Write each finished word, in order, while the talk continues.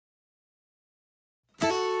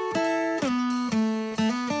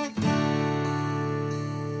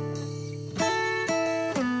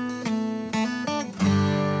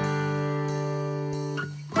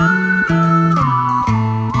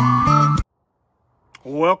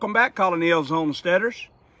Welcome back, Colony Hills Homesteaders.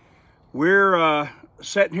 We're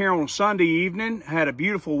sitting here on a Sunday evening. Had a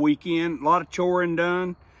beautiful weekend, a lot of choring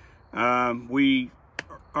done. We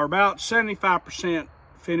are about 75%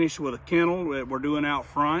 finished with a kennel that we're doing out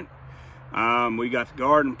front. We got the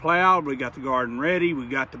garden plowed, we got the garden ready, we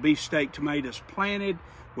got the beefsteak tomatoes planted,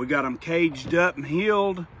 we got them caged up and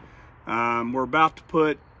healed. We're about to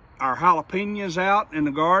put our jalapenos out in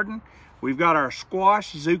the garden. We've got our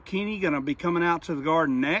squash, zucchini going to be coming out to the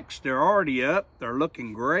garden next. They're already up. They're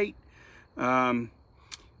looking great.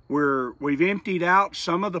 We've emptied out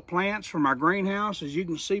some of the plants from our greenhouse, as you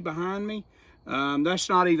can see behind me. That's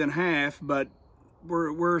not even half, but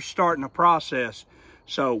we're starting a process.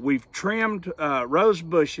 So we've trimmed rose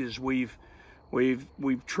bushes. We've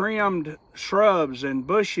trimmed shrubs and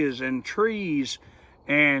bushes and trees,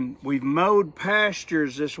 and we've mowed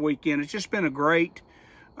pastures this weekend. It's just been a great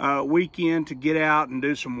weekend to get out and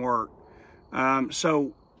do some work.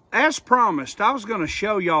 So as promised, I was going to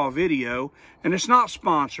show y'all a video, and it's not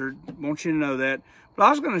sponsored, I want you to know that, but I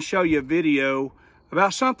was going to show you a video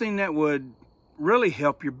about something that would really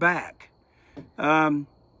help your back. I'm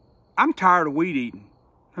tired of weed eating.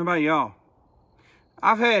 How about y'all?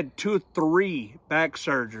 I've had 2 or 3 back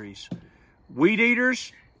surgeries. Weed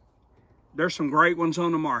eaters, there's some great ones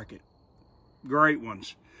on the market. Great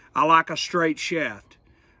ones. I like a straight shaft.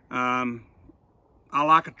 I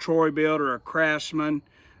like a Troy Build or a Craftsman.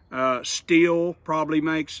 Steel probably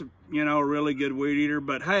makes, a really good weed eater.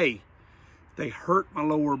 But hey, they hurt my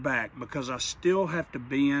lower back because I still have to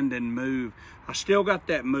bend and move. I still got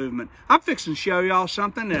that movement. I'm fixing to show y'all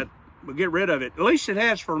something that will get rid of it. At least it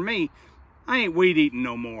has for me. I ain't weed eating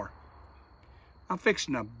no more. I'm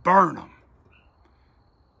fixing to burn them.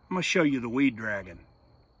 I'm going to show you the weed dragon.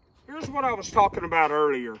 Here's what I was talking about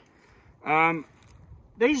earlier.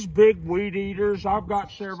 These big weed eaters, I've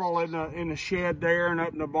got several in the shed there and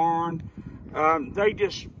up in the barn. They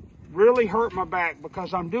just really hurt my back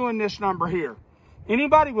because I'm doing this number here.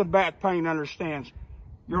 Anybody with back pain understands.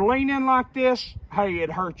 You're leaning like this, hey,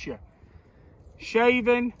 it hurts you.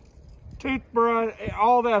 Shaving, toothbrush,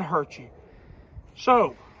 all that hurts you.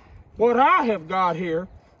 So, what I have got here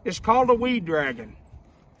is called a weed dragon.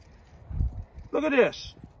 Look at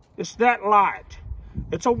this. It's that light.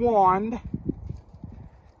 It's a wand.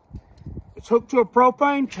 It's hooked to a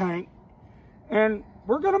propane tank, and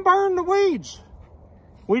we're going to burn the weeds.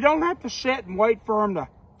 We don't have to sit and wait for them to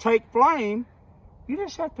take flame. You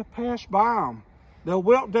just have to pass by them. They'll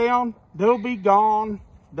wilt down. They'll be gone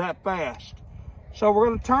that fast. So we're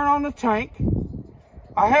going to turn on the tank.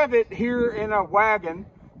 I have it here in a wagon.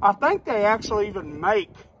 I think they actually even make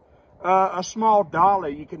a small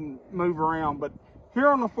dolly you can move around. But here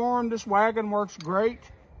on the farm, this wagon works great.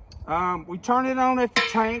 We turn it on at the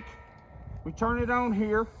tank. We turn it on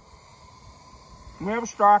here. We have a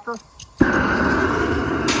striker. You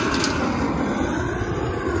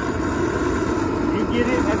get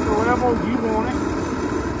it at the level you want it.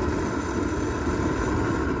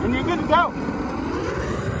 And you're good to go.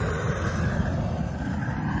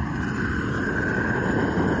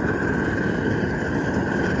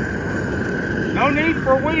 No need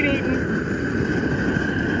for weed eating.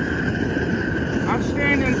 I'm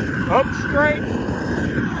standing up straight.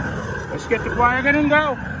 Let's get the wagon and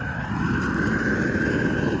go.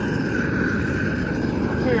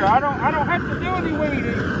 Here, I don't have to do any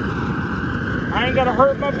weeding. I ain't gonna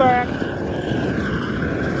hurt my back.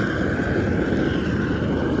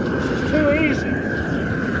 It's too easy,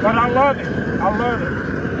 but I love it. I love it.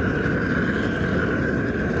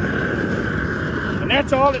 And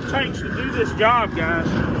that's all it takes to do this job, guys.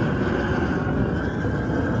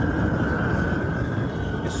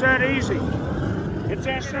 It's that easy. It's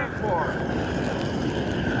that simple.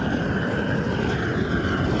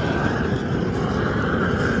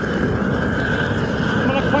 I'm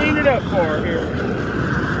going to clean it up for her here.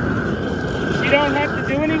 You don't have to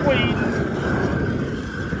do any weeding.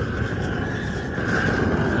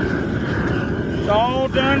 It's all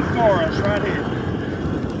done for us right here.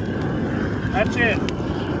 That's it.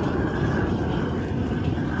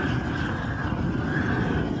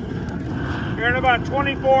 Here in about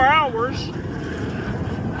 24 hours,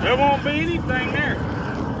 there won't be anything there.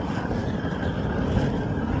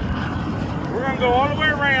 We're gonna go all the way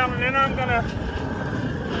around, and then I'm gonna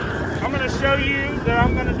show you that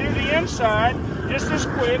I'm gonna do the inside just as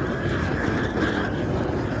quick.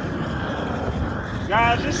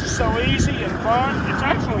 Guys, this is so easy and fun. It's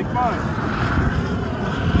actually fun.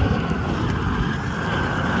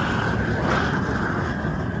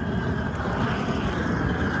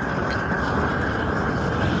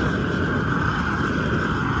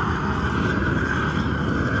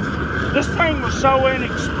 This thing was so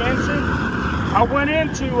inexpensive. I went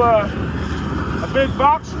into a big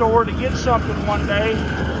box store to get something one day.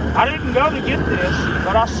 I didn't go to get this,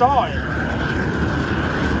 but I saw it.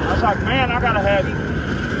 I was like, man, I gotta have it.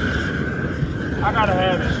 I gotta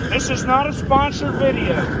have it. This is not a sponsored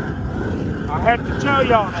video. I had to tell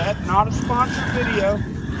y'all that, not a sponsored video.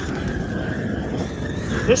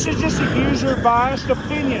 This is just a user-biased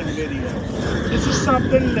opinion video. This is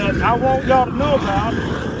something that I want y'all to know about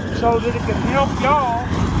so that it can help y'all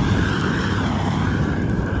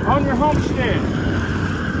on your homestead.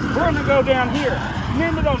 We're gonna go down here.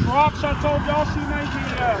 Remember those rocks I told y'all she made me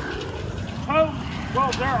tote?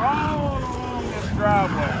 Well, they're all along this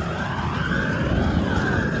driveway.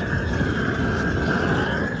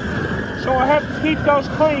 So I have to keep those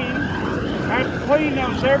clean. I have to clean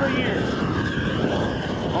those every year.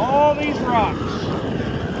 All these rocks.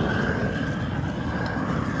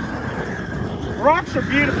 Rocks are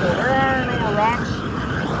beautiful. They're iron ore rocks.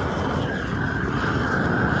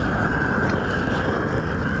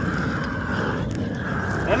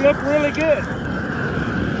 They look really good.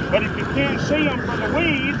 But if you can't see them for the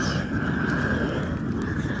weeds,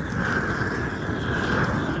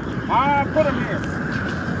 I put them here.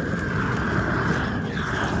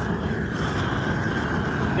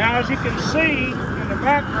 Now, as you can see in the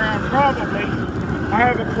background, probably, I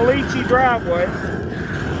have a caliche driveway.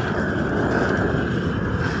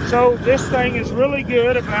 So this thing is really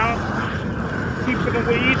good about keeping the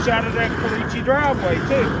weeds out of that caliche driveway,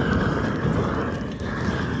 too.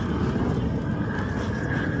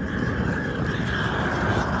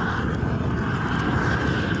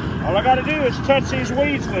 All I gotta do is touch these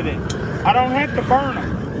weeds with it. I don't have to burn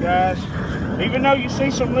them, guys. Even though you see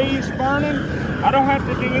some leaves burning, I don't have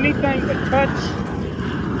to do anything but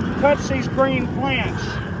touch these green plants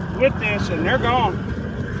with this and they're gone.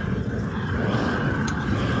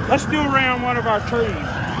 Let's do around one of our trees.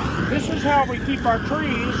 This is how we keep our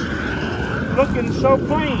trees looking so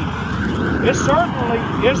clean. It certainly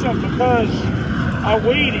isn't because I'm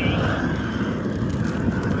weedy.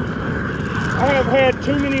 I have had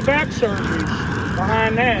too many back surgeries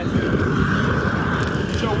behind that.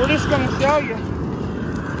 So we're just going to show you.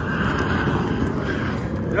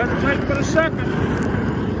 Doesn't take but a second.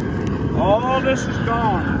 All this is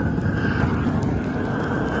gone.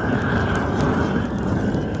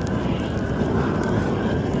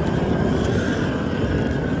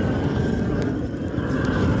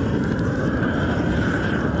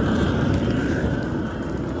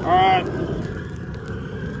 All right.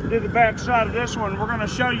 Do the back side of this one. We're going to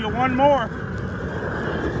show you one more.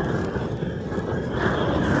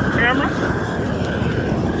 Camera.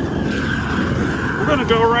 We're going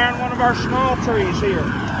to go around one of our small trees here.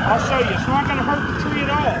 I'll show you. It's not going to hurt the tree at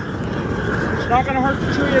all. It's not going to hurt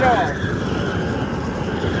the tree at all.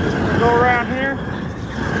 Go around here.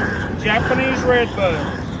 Japanese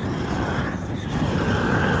redbud.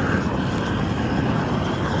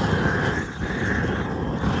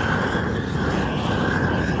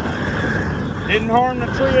 Didn't harm the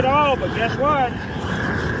tree at all, but guess what?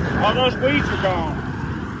 All those weeds are gone.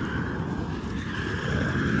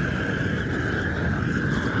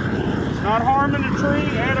 It's not harming the tree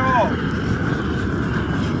at all.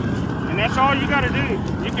 And that's all you got to do.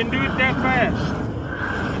 You can do it that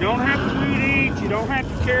fast. You don't have to weed eat. You don't have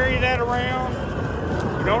to carry that around.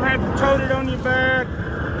 You don't have to tote it on your back.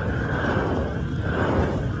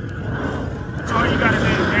 That's all you got to do.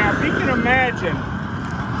 Now, if you can imagine,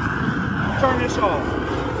 turn this off.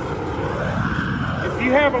 If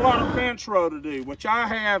you have a lot of fence row to do, which I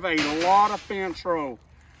have a lot of fence row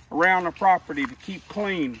around the property to keep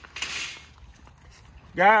clean,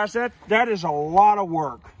 guys, that is a lot of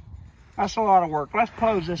work. That's a lot of work. Let's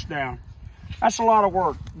close this down. That's a lot of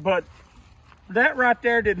work, but that right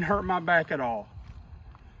there didn't hurt my back at all.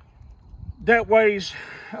 That weighs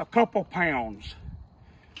a couple pounds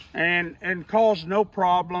and caused no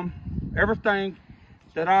problem. Everything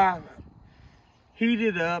that I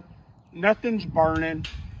heated up, nothing's burning,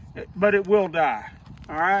 but it will die.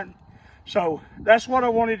 All right, so that's what I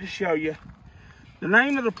wanted to show you. The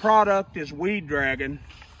name of the product is Weed Dragon.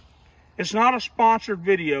 It's not a sponsored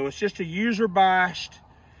video. It's just a user-biased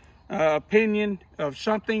opinion of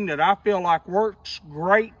something that I feel like works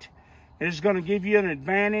great. It is going to give you an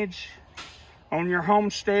advantage on your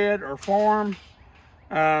homestead or farm.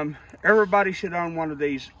 Everybody should own one of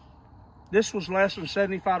these. This was less than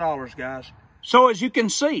 $75, guys. So as you can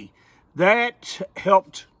see, that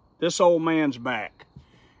helped this old man's back.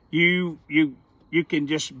 You can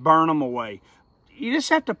just burn them away. You just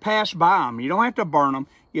have to pass by them. You don't have to burn them.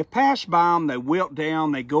 You pass by them, they wilt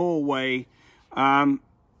down, they go away.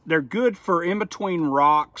 they're good for in between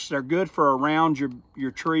rocks. They're good for around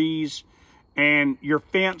your trees and your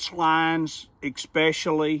fence lines,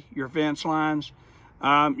 especially your fence lines.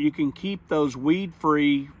 You can keep those weed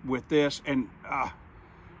free with this, and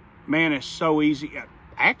man, it's so easy.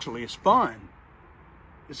 Actually, it's fun.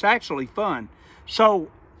 It's actually fun. So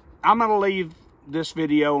I'm going to leave this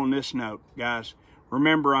video on this note, guys.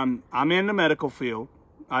 Remember, I'm in the medical field.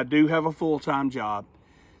 I do have a full-time job.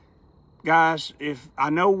 Guys, if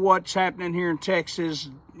I know what's happening here in Texas,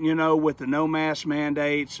 you know, with the no mask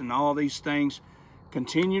mandates and all these things,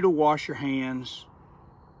 continue to wash your hands.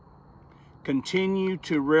 Continue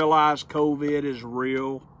to realize COVID is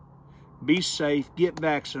real. Be safe. Get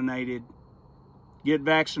vaccinated. Get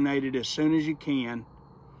vaccinated as soon as you can.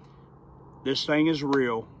 This thing is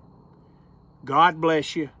real. God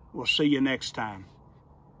bless you. We'll see you next time.